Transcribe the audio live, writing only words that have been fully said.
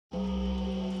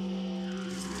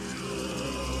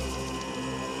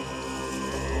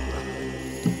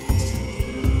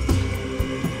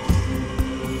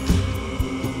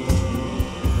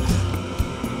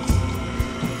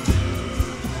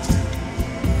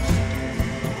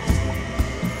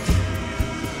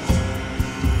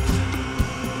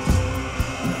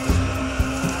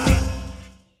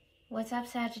What's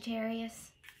up,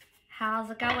 Sagittarius? How's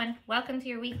it going? Welcome to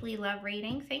your weekly love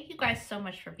reading. Thank you guys so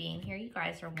much for being here. You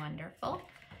guys are wonderful.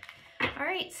 All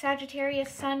right,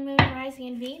 Sagittarius, Sun, Moon, Rising,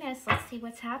 and Venus. Let's see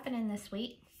what's happening this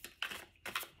week.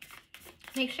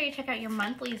 Make sure you check out your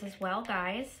monthlies as well,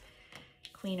 guys.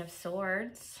 Queen of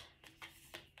Swords.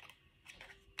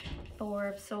 Four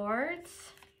of Swords.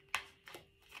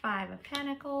 Five of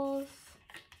Pentacles.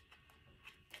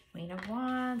 Queen of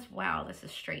Wands. Wow, this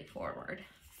is straightforward.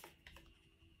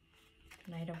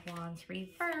 Knight of Wands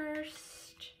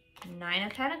reversed. Nine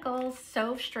of Pentacles.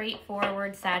 So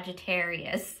straightforward,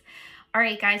 Sagittarius. All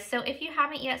right, guys. So if you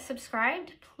haven't yet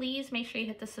subscribed, please make sure you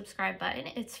hit the subscribe button.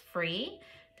 It's free.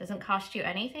 Doesn't cost you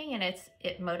anything, and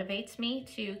it motivates me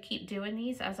to keep doing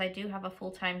these, as I do have a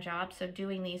full-time job. So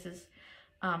doing these is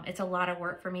it's a lot of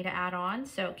work for me to add on,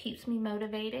 so it keeps me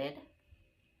motivated.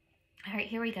 All right,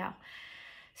 here we go.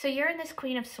 So you're in this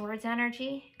Queen of Swords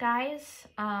energy, guys.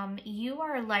 You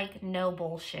are like no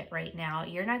bullshit right now.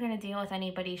 You're not going to deal with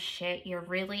anybody's shit. You're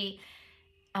really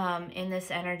in this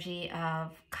energy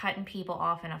of cutting people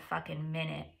off in a fucking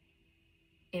minute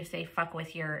if they fuck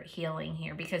with your healing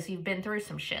here, because you've been through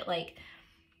some shit. Like,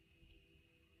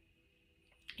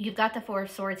 you've got the Four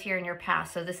of Swords here in your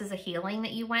past. So this is a healing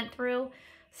that you went through,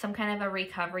 some kind of a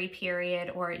recovery period,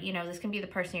 or, you know, this can be the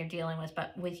person you're dealing with.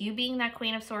 But with you being that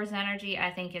Queen of Swords energy, I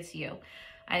think it's you.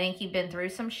 I think you've been through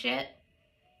some shit.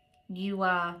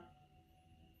 You're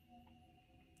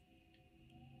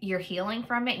healing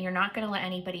from it, and you're not going to let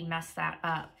anybody mess that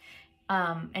up.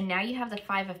 And now you have the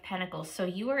Five of Pentacles. So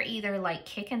you are either like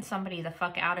kicking somebody the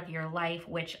fuck out of your life,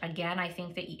 which again, I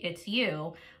think that it's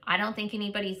you. I don't think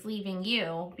anybody's leaving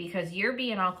you, because you're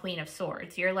being all Queen of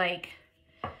Swords. You're like,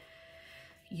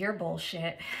 you're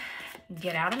bullshit.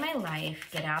 Get out of my life.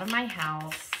 Get out of my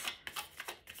house.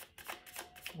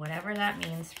 Whatever that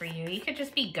means for you. You could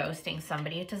just be ghosting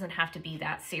somebody. It doesn't have to be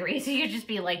that serious. You could just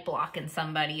be like blocking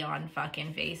somebody on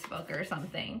fucking Facebook or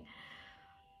something.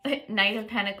 Knight of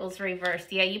Pentacles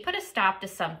reversed. Yeah, you put a stop to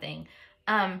something.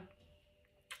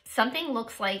 Something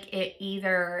looks like it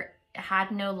either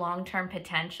had no long-term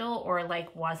potential or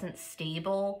like wasn't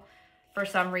stable for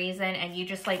some reason, and you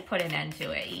just like put an end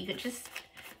to it. You could just,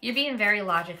 you're being very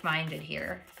logic-minded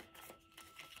here.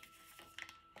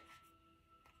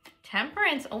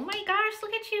 Temperance. Oh my gosh,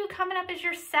 look at you coming up as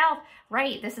yourself.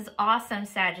 Right, this is awesome,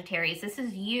 Sagittarius. This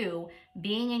is you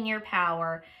being in your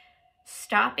power,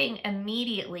 stopping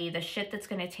immediately the shit that's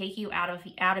going to take you out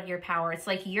of your power. It's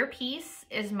like your peace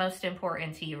is most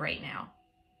important to you right now.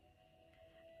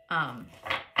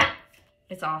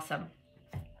 It's awesome.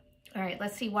 All right,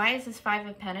 let's see. Why is this Five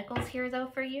of Pentacles here though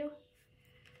for you?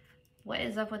 What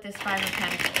is up with this Five of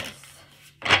Pentacles?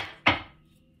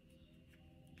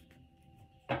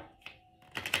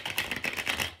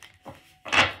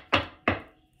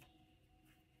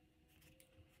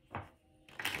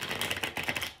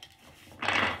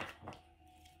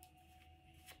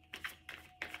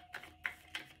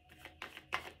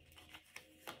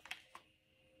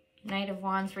 Knight of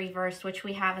Wands reversed, which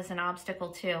we have as an obstacle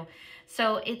too.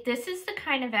 So this is the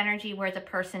kind of energy where the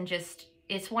person just,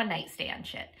 it's one night stand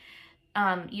shit.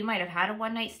 You might have had a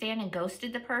one night stand and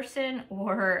ghosted the person,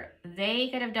 or they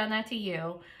could have done that to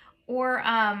you, or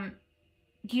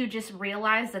you just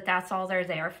realize that that's all they're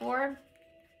there for,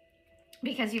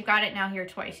 because you've got it now here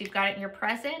twice. You've got it in your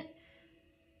present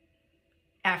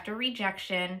after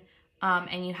rejection,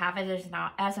 and you have it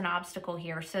as an obstacle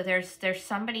here. So there's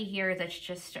somebody here that's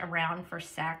just around for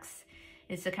sex.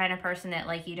 It's the kind of person that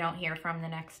like you don't hear from the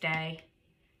next day.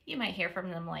 You might hear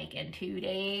from them like in 2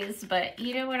 days, but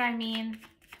you know what I mean?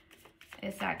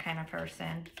 It's that kind of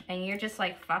person. And you're just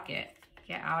like, fuck it.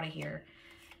 Get out of here.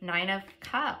 Nine of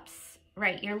Cups.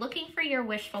 Right, you're looking for your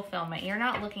wish fulfillment. You're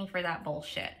not looking for that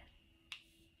bullshit.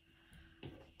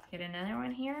 Get another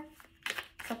one here.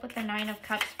 What's up with the Nine of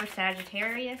Cups for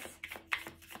Sagittarius?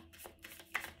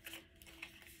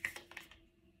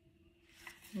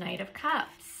 Knight of Cups.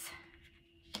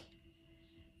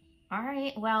 All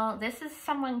right, well, this is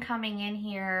someone coming in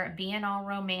here being all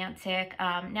romantic.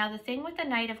 Now, the thing with the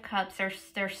Knight of Cups,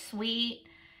 they're sweet.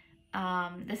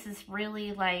 This is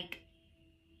really like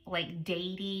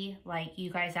datey, like you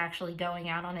guys actually going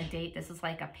out on a date. This is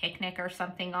like a picnic or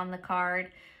something on the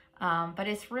card. But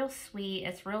it's real sweet.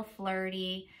 It's real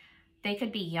flirty. They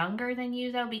could be younger than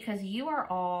you, though, because you are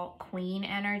all queen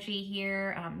energy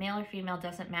here. Male or female,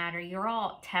 doesn't matter. You're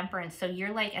all temperance, so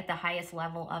you're like at the highest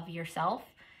level of yourself.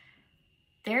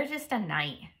 They're just a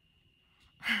knight.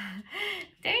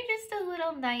 They're just a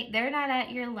little knight. They're not at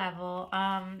your level.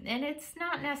 And it's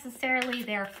not necessarily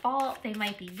their fault. They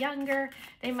might be younger.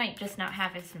 They might just not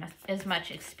have as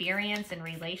much experience in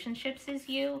relationships as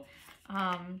you.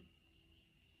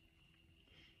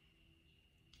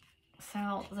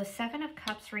 So the Seven of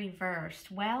Cups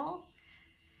reversed. Well,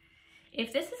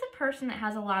 if this is a person that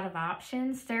has a lot of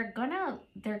options, they're gonna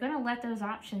let those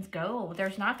options go.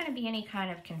 There's not gonna be any kind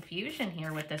of confusion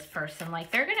here with this person. Like,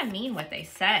 they're gonna mean what they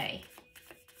say.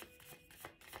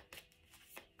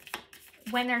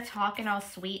 When they're talking all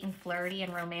sweet and flirty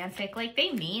and romantic, like,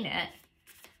 they mean it.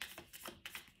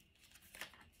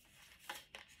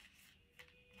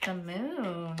 The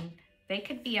Moon. They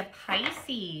could be a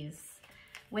Pisces.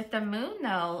 With the Moon,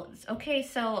 though, okay,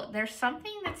 so there's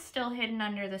something that's still hidden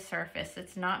under the surface.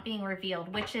 It's not being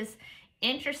revealed, which is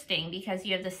interesting because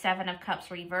you have the Seven of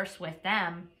Cups reversed with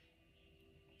them.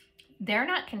 They're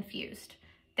not confused.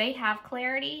 They have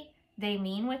clarity. They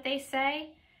mean what they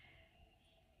say.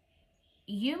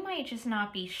 You might just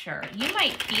not be sure. You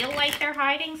might feel like they're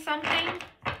hiding something.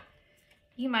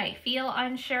 You might feel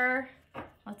unsure.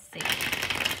 Let's see.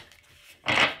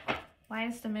 Why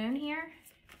is the Moon here?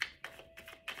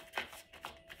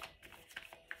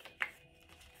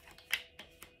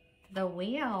 The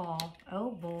Wheel.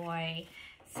 Oh boy.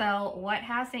 So what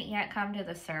hasn't yet come to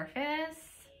the surface?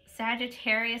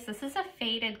 Sagittarius, this is a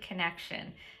fated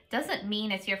connection. Doesn't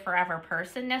mean it's your forever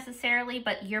person necessarily,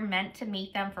 but you're meant to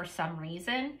meet them for some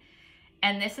reason.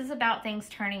 And this is about things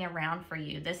turning around for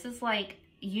you. This is like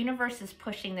universe is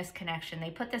pushing this connection.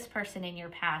 They put this person in your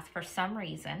path for some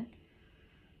reason.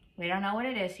 We don't know what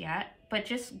it is yet, but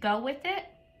just go with it.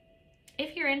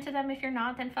 If you're into them, if you're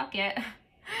not, then fuck it.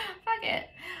 Fuck it.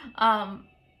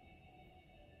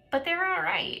 But they're all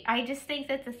right. I just think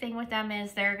that the thing with them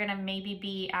is they're going to maybe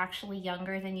be actually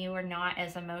younger than you or not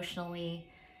as emotionally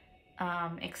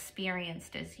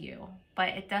experienced as you. But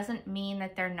it doesn't mean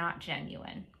that they're not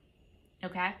genuine.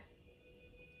 Okay?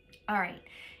 All right.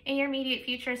 In your immediate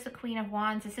future is the Queen of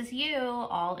Wands. This is you,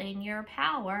 all in your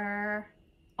power.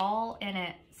 All in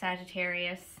it,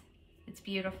 Sagittarius. It's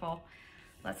beautiful.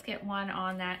 Let's get one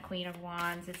on that Queen of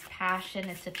Wands. It's passion,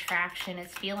 it's attraction,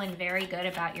 it's feeling very good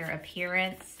about your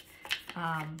appearance.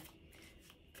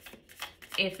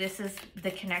 If this is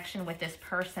the connection with this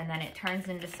person, then it turns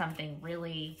into something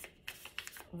really,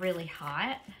 really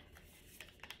hot.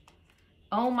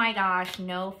 Oh my gosh,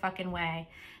 no fucking way.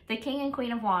 The King and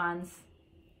Queen of Wands.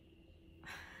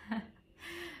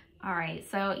 All right,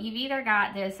 so you've either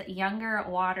got this younger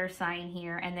water sign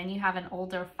here, and then you have an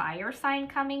older fire sign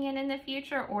coming in the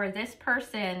future, or this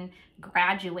person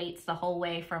graduates the whole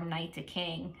way from Knight to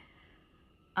King.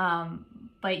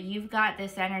 But you've got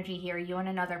this energy here, you and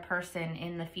another person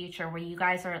in the future, where you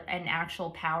guys are an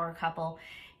actual power couple.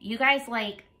 You guys,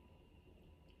 like,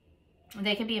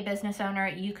 they could be a business owner,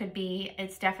 you could be,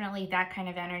 it's definitely that kind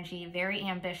of energy, very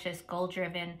ambitious,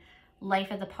 goal-driven,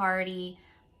 life of the party,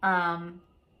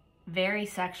 very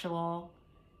sexual.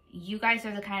 You guys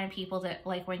are the kind of people that,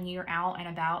 like, when you're out and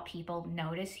about, people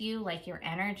notice you, like your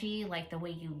energy, like the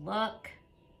way you look.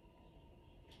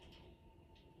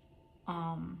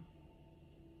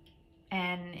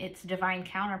 And it's divine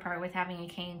counterpart with having a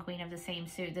King and Queen of the same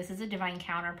suit. This is a divine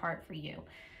counterpart for you.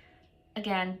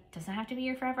 Again, doesn't have to be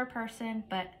your forever person,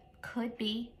 but could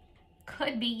be.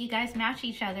 Could be. You guys match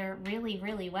each other really,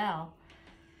 really well.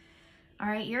 All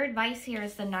right, your advice here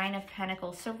is the Nine of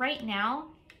Pentacles. So right now,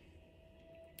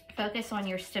 focus on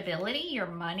your stability, your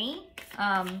money.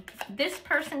 This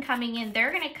person coming in,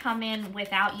 they're going to come in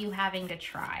without you having to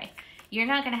try. You're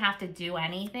not going to have to do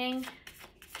anything.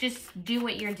 Just do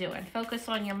what you're doing. Focus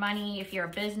on your money. If you're a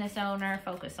business owner,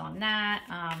 focus on that.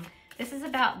 This is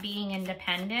about being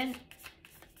independent.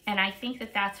 And I think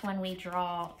that that's when we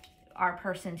draw our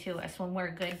person to us, when we're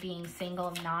good being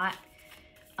single, not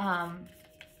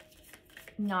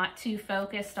too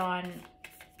focused on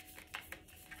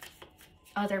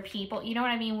other people. You know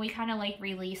what I mean? We kind of like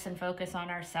release and focus on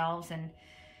ourselves and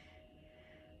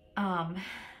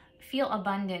feel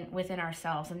abundant within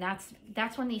ourselves. And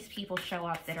that's when these people show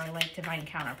up that are like divine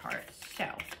counterparts. So,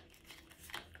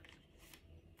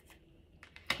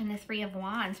 and the Three of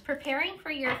Wands, preparing for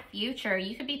your future.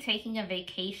 You could be taking a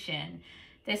vacation.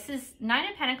 This is, Nine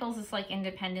of Pentacles is like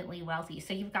independently wealthy.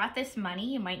 So you've got this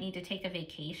money, you might need to take a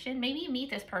vacation. Maybe you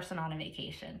meet this person on a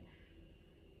vacation.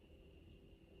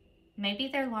 Maybe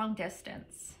they're long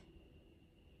distance.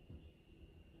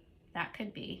 That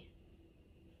could be.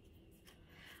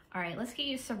 All right, let's get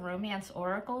you some romance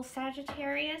oracles,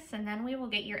 Sagittarius, and then we will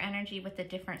get your energy with the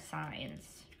different signs.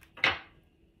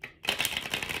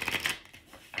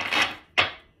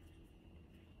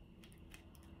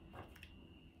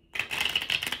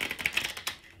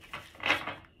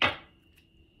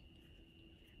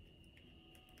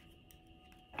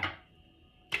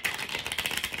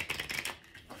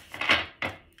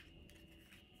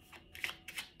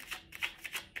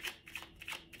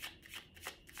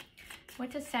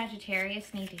 What does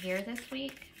Sagittarius need to hear this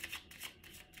week?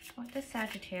 What does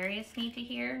Sagittarius need to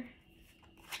hear?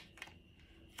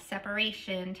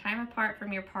 Separation, time apart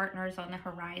from your partners on the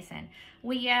horizon.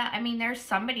 Well, yeah, I mean, there's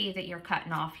somebody that you're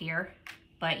cutting off here,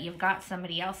 but you've got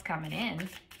somebody else coming in.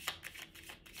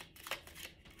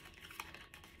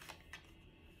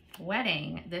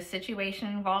 Wedding. This situation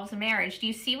involves marriage. Do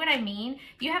you see what I mean?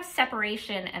 You have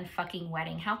separation and fucking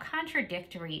wedding. How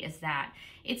contradictory is that?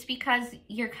 It's because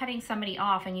you're cutting somebody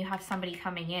off and you have somebody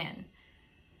coming in.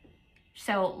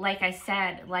 So, like I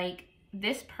said, like,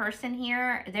 this person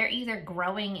here, they're either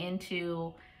growing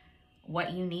into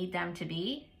what you need them to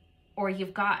be, or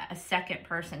you've got a second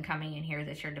person coming in here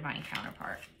that's your divine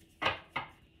counterpart.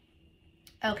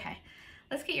 Okay,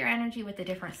 let's get your energy with the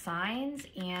different signs.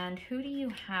 And who do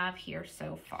you have here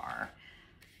so far?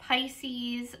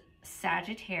 Pisces,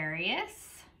 Sagittarius.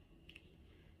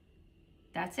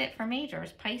 That's it for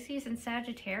majors. Pisces and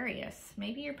Sagittarius.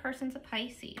 Maybe your person's a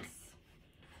Pisces.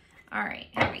 All right,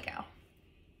 here we go.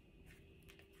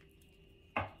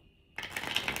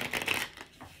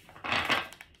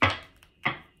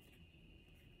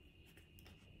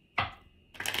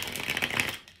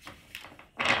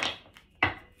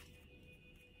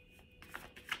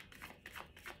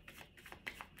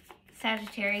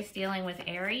 Sagittarius dealing with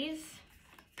Aries.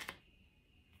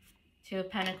 Two of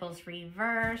Pentacles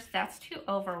reversed. That's too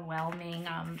overwhelming.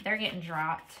 They're getting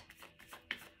dropped.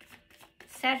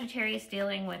 Sagittarius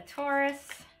dealing with Taurus.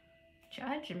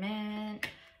 Judgment.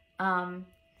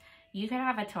 You could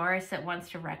have a Taurus that wants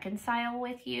to reconcile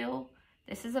with you.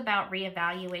 This is about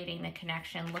reevaluating the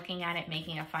connection, looking at it,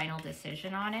 making a final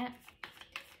decision on it.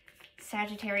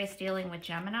 Sagittarius dealing with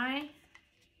Gemini.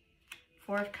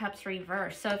 Four of Cups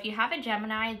reversed. So if you have a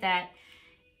Gemini that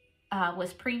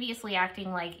was previously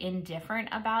acting like indifferent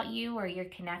about you or your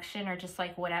connection, or just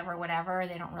like whatever,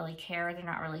 they don't really care, they're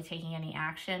not really taking any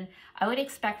action, I would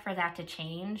expect for that to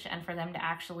change and for them to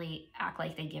actually act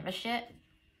like they give a shit.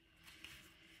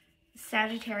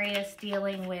 Sagittarius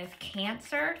dealing with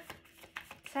Cancer.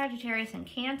 Sagittarius and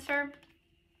Cancer.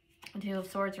 Two of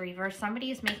Swords reversed.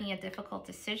 Somebody is making a difficult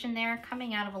decision there,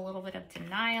 coming out of a little bit of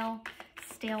denial,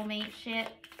 stalemate shit.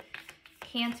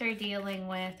 Cancer dealing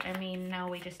with, I mean, no,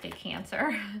 we just did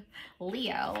Cancer.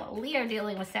 Leo. Leo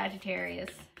dealing with Sagittarius.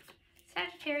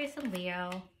 Sagittarius and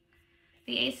Leo.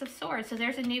 The Ace of Swords. So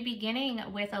there's a new beginning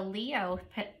with a Leo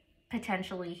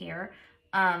potentially here.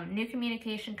 New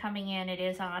communication coming in. It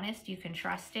is honest. You can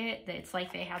trust it. It's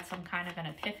like they had some kind of an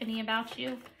epiphany about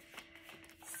you.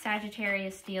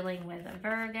 Sagittarius dealing with a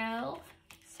Virgo.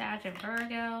 Sag and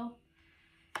Virgo.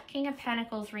 King of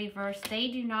Pentacles reversed. They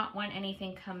do not want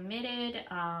anything committed.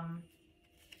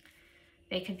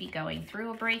 They could be going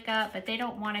through a breakup, but they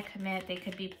don't want to commit. They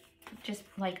could be just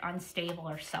like unstable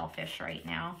or selfish right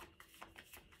now.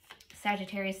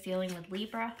 Sagittarius dealing with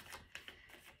Libra.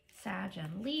 Sag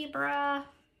and Libra.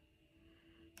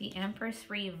 The Empress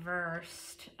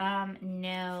reversed.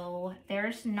 No,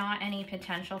 there's not any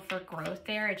potential for growth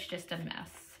there. It's just a mess.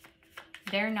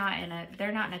 They're not in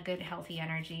a good, healthy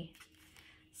energy.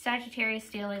 Sagittarius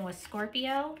dealing with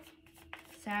Scorpio.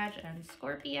 Sag and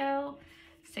Scorpio.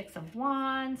 Six of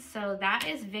Wands. So that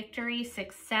is victory,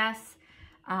 success.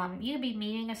 You could be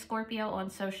meeting a Scorpio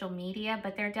on social media,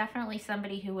 but they're definitely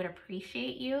somebody who would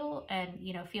appreciate you and,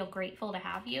 you know, feel grateful to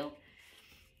have you.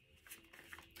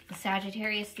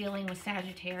 Sagittarius dealing with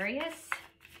Sagittarius.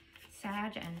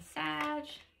 Sag and Sag.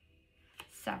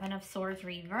 Seven of Swords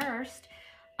reversed.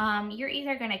 You're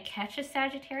either going to catch a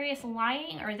Sagittarius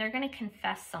lying or they're going to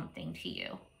confess something to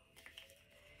you.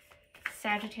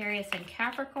 Sagittarius and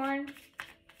Capricorn.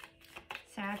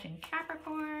 Sag and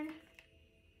Capricorn.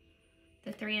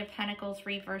 The Three of Pentacles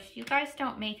reversed. You guys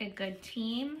don't make a good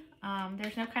team.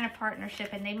 There's no kind of partnership,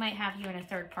 and they might have you in a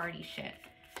third-party shit.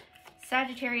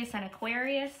 Sagittarius and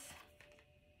Aquarius.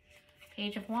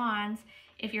 Page of Wands.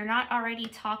 If you're not already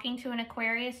talking to an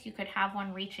Aquarius, you could have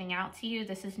one reaching out to you.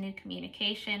 This is new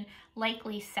communication,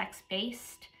 likely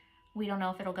sex-based. We don't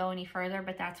know if it'll go any further,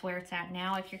 but that's where it's at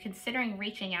now. If you're considering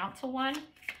reaching out to one,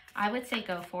 I would say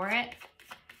go for it.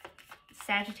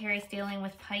 Sagittarius dealing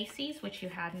with Pisces, which you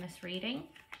had in this reading.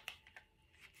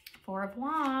 Four of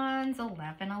Wands,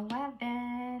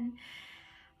 11-11.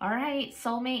 All right,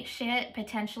 soulmate shit,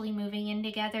 potentially moving in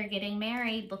together, getting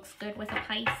married. Looks good with a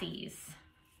Pisces.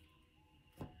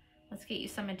 Let's get you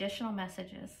some additional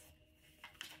messages.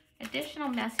 Additional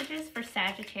messages for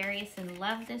Sagittarius in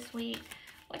love this week.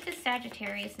 What does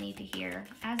Sagittarius need to hear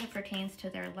as it pertains to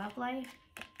their love life?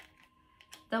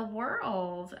 The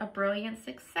World, a brilliant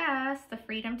success, the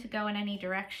freedom to go in any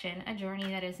direction, a journey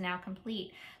that is now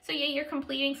complete. So yeah, you're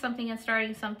completing something and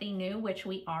starting something new, which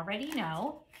we already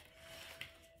know.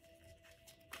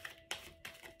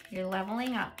 You're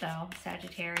leveling up though,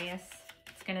 Sagittarius.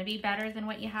 It's going to be better than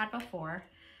what you had before.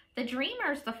 The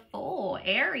Dreamer's the Fool,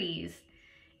 Aries.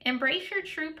 Embrace your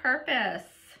true purpose.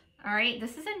 All right,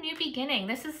 this is a new beginning.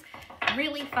 This is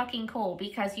really fucking cool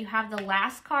because you have the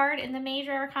last card in the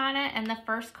Major Arcana and the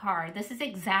first card. This is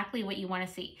exactly what you want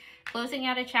to see. Closing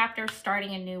out a chapter,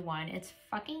 starting a new one. It's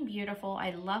fucking beautiful.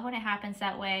 I love when it happens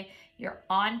that way. You're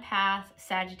on path,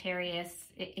 Sagittarius.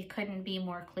 It couldn't be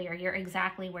more clear. You're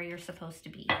exactly where you're supposed to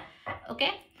be.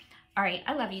 Okay? All right,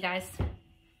 I love you guys.